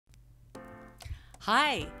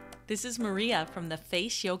Hi, this is Maria from the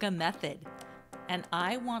Face Yoga Method, and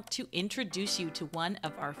I want to introduce you to one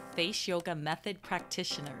of our Face Yoga Method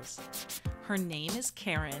practitioners. Her name is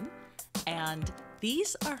Karen, and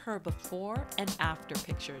these are her before and after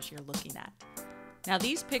pictures you're looking at. Now,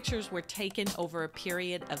 these pictures were taken over a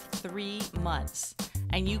period of 3 months,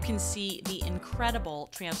 and you can see the incredible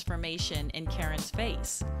transformation in Karen's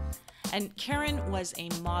face. And Karen was a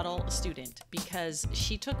model student because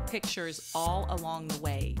she took pictures all along the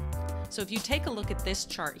way. So if you take a look at this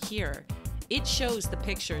chart here, it shows the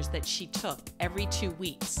pictures that she took every 2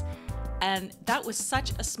 weeks. And that was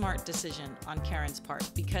such a smart decision on Karen's part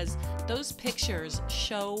because those pictures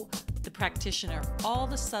show the practitioner all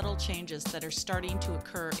the subtle changes that are starting to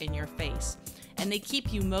occur in your face. And they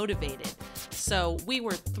keep you motivated. So we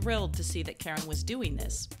were thrilled to see that Karen was doing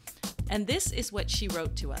this. And this is what she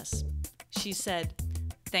wrote to us. She said,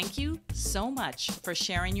 "Thank you so much for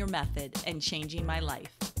sharing your method and changing my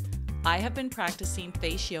life. I have been practicing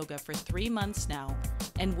face yoga for 3 months now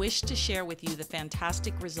and wish to share with you the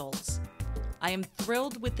fantastic results. I am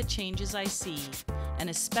thrilled with the changes I see and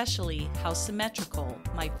especially how symmetrical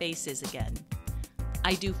my face is again.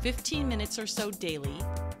 I do 15 minutes or so daily,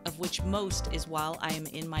 of which most is while I am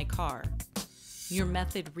in my car. Your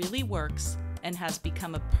method really works and has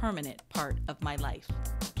become a permanent part of my life.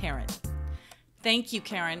 Karen." Thank you,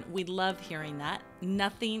 Karen. We love hearing that.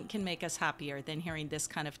 Nothing can make us happier than hearing this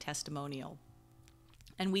kind of testimonial.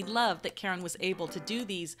 And we love that Karen was able to do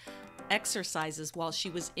these exercises while she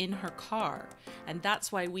was in her car. And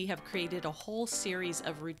that's why we have created a whole series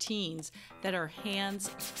of routines that are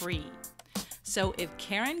hands-free. So if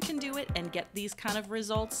Karen can do it and get these kind of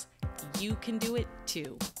results, you can do it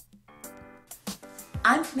too.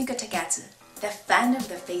 I'm Fumiko Takatsu, the founder of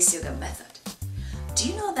the Face Yoga Method. Do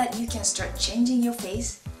you know that you can start changing your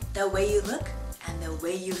face, the way you look, and the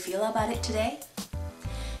way you feel about it today?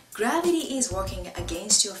 Gravity is working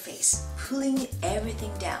against your face, pulling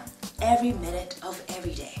everything down every minute of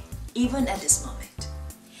every day, even at this moment.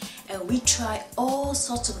 And we try all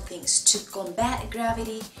sorts of things to combat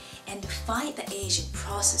gravity and fight the aging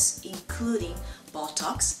process, including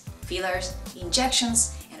Botox, fillers,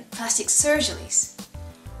 injections, and plastic surgeries.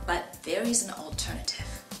 But there is an alternative.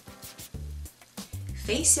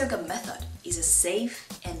 Face Yoga Method is a safe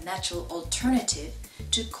and natural alternative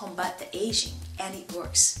to combat the aging, and it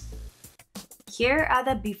works. Here are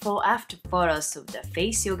the before-after photos of the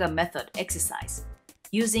Face Yoga Method exercise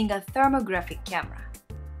using a thermographic camera.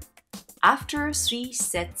 After 3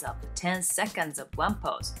 sets of 10 seconds of one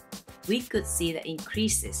pose, we could see the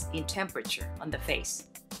increases in temperature on the face.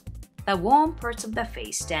 The warm parts of the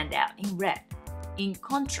face stand out in red, in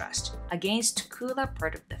contrast against cooler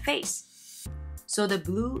part of the face. So the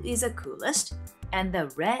blue is the coolest and the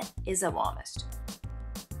red is the warmest.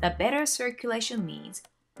 The better circulation means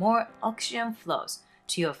more oxygen flows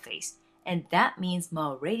to your face, and that means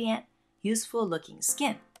more radiant, useful looking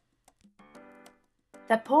skin.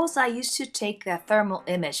 The pose I used to take the thermal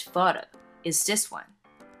image photo is this one.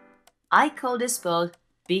 I call this pose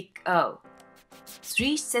Big O.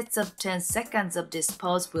 3 sets of 10 seconds of this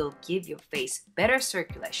pose will give your face better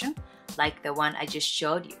circulation, like the one I just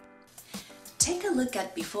showed you. Take a look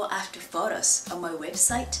at before-after photos on my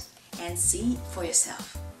website and see for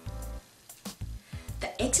yourself.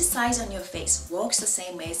 The exercise on your face works the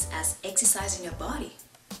same way as exercise in your body.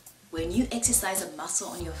 When you exercise a muscle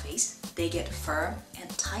on your face, they get firm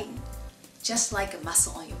and tighten, just like a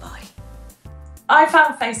muscle on your body. I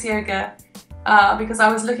found face yoga because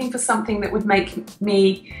I was looking for something that would make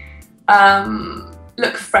me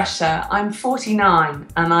look fresher. I'm 49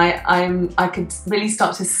 and I could really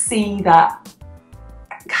start to see that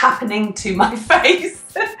happening to my face.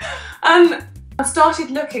 And I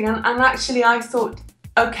started looking and actually I thought,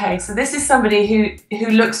 okay, so this is somebody who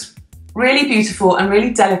looks really beautiful and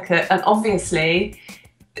really delicate, and obviously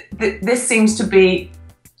this seems to be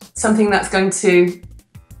something that's going to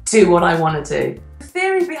do what I want to do. The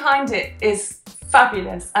theory behind it is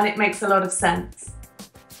fabulous and it makes a lot of sense.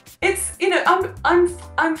 It's, you know,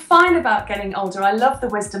 I'm fine about getting older. I love the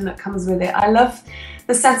wisdom that comes with it. I love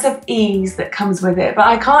the sense of ease that comes with it. But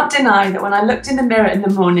I can't deny that when I looked in the mirror in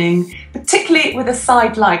the morning, particularly with a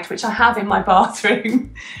side light, which I have in my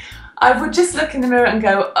bathroom, I would just look in the mirror and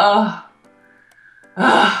go, oh,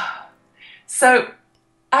 oh. So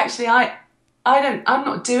actually I'm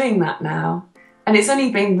not doing that now. And it's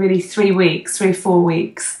only been really 3 or 4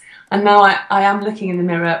 weeks. And now I am looking in the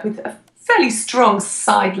mirror with a fairly strong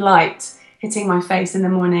side light hitting my face in the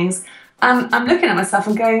mornings, and I'm looking at myself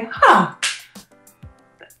and going, ah,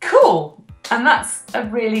 cool, and that's a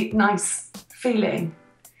really nice feeling.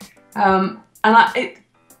 And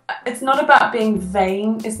it's not about being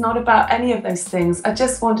vain. It's not about any of those things. I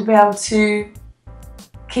just want to be able to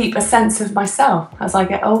keep a sense of myself as I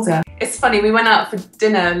get older. It's funny, we went out for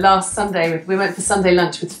dinner last Sunday. We went for Sunday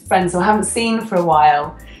lunch with friends who I haven't seen for a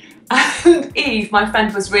while. And Eve, my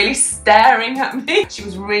friend, was really staring at me. She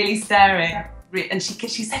was really staring. And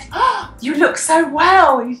she said, "Oh, you look so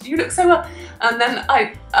well. You look so well." And then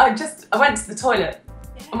I went to the toilet.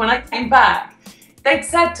 And when I came back, they'd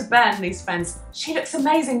said to Ben, these friends, "She looks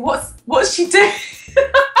amazing. What's she doing?"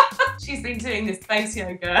 She's been doing this face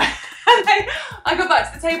yoga. And I got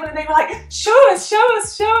back to the table and they were like, show us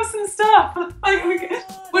some stuff. Like,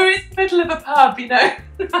 we're in the middle of a pub, you know.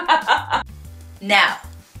 Now,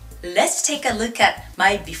 let's take a look at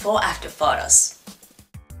my before-after photos.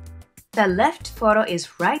 The left photo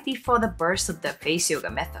is right before the birth of the face yoga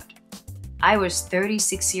method. I was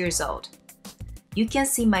 36 years old. You can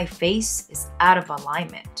see my face is out of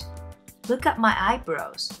alignment. Look at my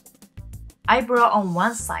eyebrows. Eyebrow on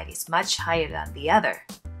one side is much higher than the other.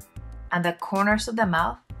 And the corners of the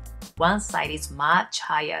mouth, one side is much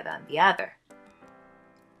higher than the other.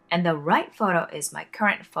 And the right photo is my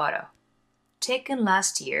current photo, taken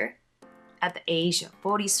last year at the age of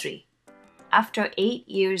 43, after 8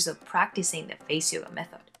 years of practicing the face yoga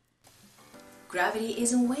method. Gravity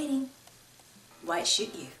isn't waiting. Why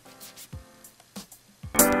should you?